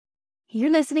You're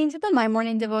listening to the My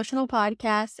Morning Devotional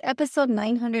Podcast, episode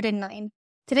 909.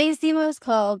 Today's theme is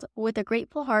called, With a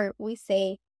Grateful Heart, We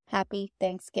Say Happy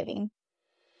Thanksgiving.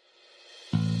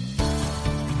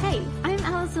 Hey, I'm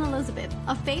Allison Elizabeth,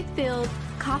 a faith-filled,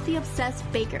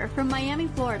 coffee-obsessed baker from Miami,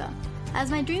 Florida.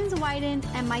 As my dreams widened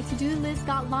and my to-do list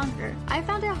got longer, I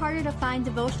found it harder to find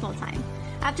devotional time.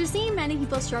 After seeing many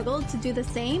people struggle to do the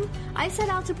same, I set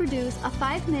out to produce a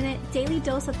 5-minute daily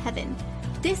dose of heaven.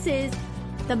 This is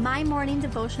the My Morning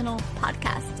Devotional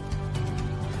Podcast.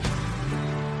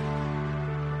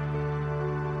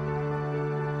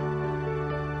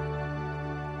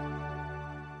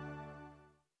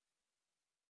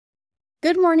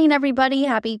 Good morning, everybody.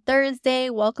 Happy Thursday.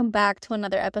 Welcome back to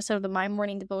another episode of the My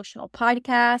Morning Devotional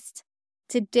Podcast.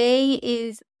 Today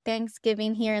is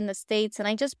Thanksgiving here in the States, and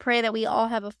I just pray that we all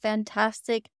have a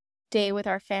fantastic day with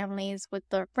our families, with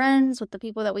our friends, with the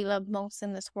people that we love most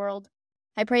in this world.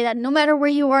 I pray that no matter where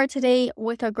you are today,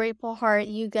 with a grateful heart,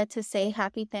 you get to say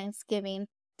Happy Thanksgiving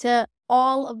to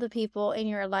all of the people in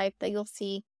your life that you'll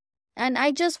see. And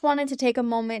I just wanted to take a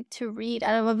moment to read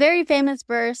out of a very famous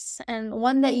verse, and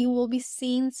one that you will be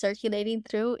seeing circulating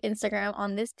through Instagram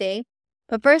on this day.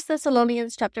 But 1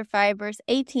 Thessalonians chapter 5, verse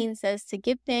 18 says to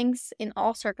give thanks in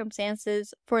all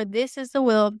circumstances, for this is the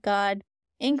will of God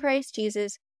in Christ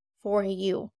Jesus for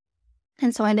you.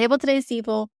 And so I label today's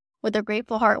devotional, with a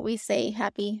grateful heart, we say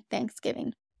Happy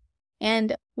Thanksgiving.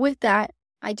 And with that,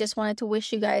 I just wanted to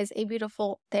wish you guys a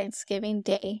beautiful Thanksgiving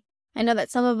day. I know that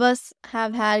some of us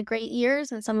have had great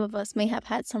years and some of us may have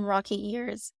had some rocky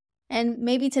years. And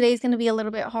maybe today's going to be a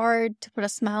little bit hard to put a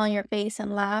smile on your face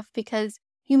and laugh because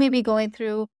you may be going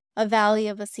through a valley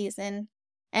of a season.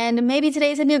 And maybe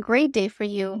today's going to be a great day for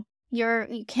you.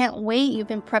 You can't wait. You've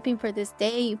been prepping for this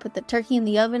day. You put the turkey in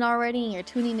the oven already and you're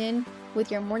tuning in with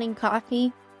your morning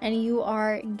coffee. And you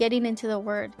are getting into the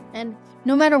Word. And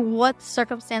no matter what the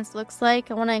circumstance looks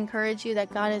like, I want to encourage you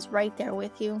that God is right there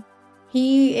with you.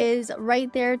 He is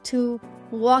right there to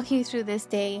walk you through this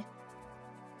day.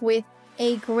 With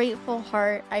a grateful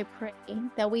heart, I pray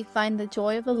that we find the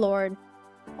joy of the Lord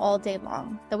all day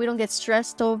long. That we don't get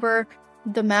stressed over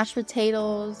the mashed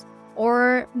potatoes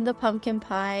or the pumpkin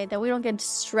pie. That we don't get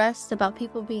stressed about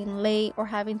people being late or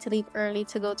having to leave early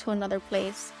to go to another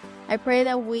place. I pray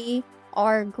that we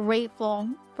are grateful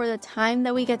for the time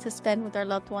that we get to spend with our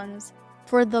loved ones,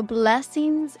 for the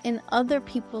blessings in other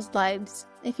people's lives.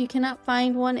 If you cannot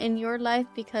find one in your life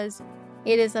because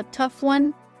it is a tough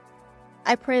one,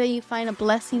 I pray that you find a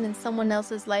blessing in someone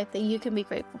else's life that you can be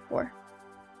grateful for.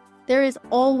 There is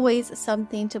always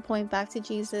something to point back to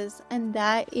Jesus, and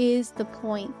that is the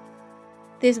point.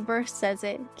 This verse says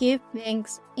it, give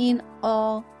thanks in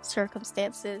all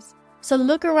circumstances. So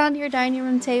look around your dining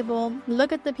room table,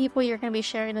 look at the people you're going to be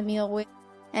sharing a meal with,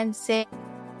 and say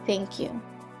thank you.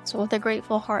 So with a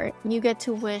grateful heart, you get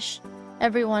to wish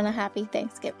everyone a happy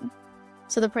Thanksgiving.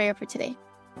 So the prayer for today.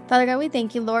 Father God, we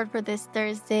thank you, Lord, for this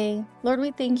Thursday. Lord, we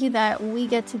thank you that we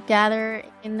get to gather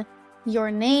in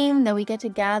your name, that we get to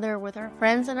gather with our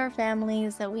friends and our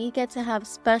families, that we get to have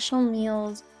special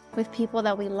meals with people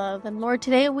that we love. And Lord,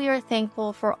 today we are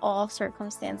thankful for all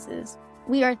circumstances.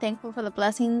 We are thankful for the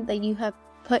blessing that you have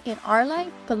put in our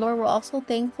life, but Lord, we're also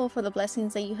thankful for the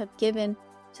blessings that you have given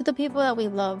to the people that we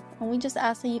love. And we just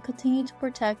ask that you continue to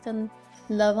protect and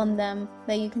love on them,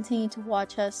 that you continue to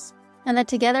watch us, and that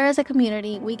together as a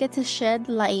community, we get to shed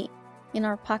light in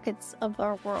our pockets of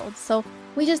our world. So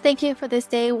we just thank you for this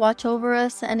day. Watch over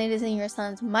us, and it is in your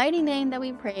Son's mighty name that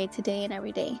we pray today and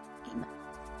every day. Amen.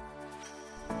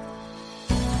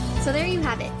 So there you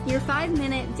have it, your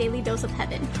 5-minute daily dose of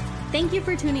heaven. Thank you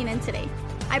for tuning in today.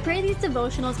 I pray these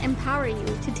devotionals empower you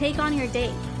to take on your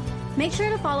day. Make sure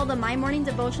to follow the My Morning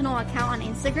Devotional account on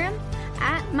Instagram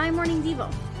at MyMorningDevo.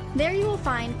 There you will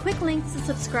find quick links to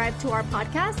subscribe to our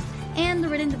podcast and the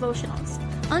written devotionals.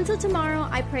 Until tomorrow,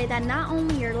 I pray that not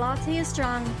only your latte is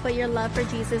strong, but your love for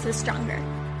Jesus is stronger.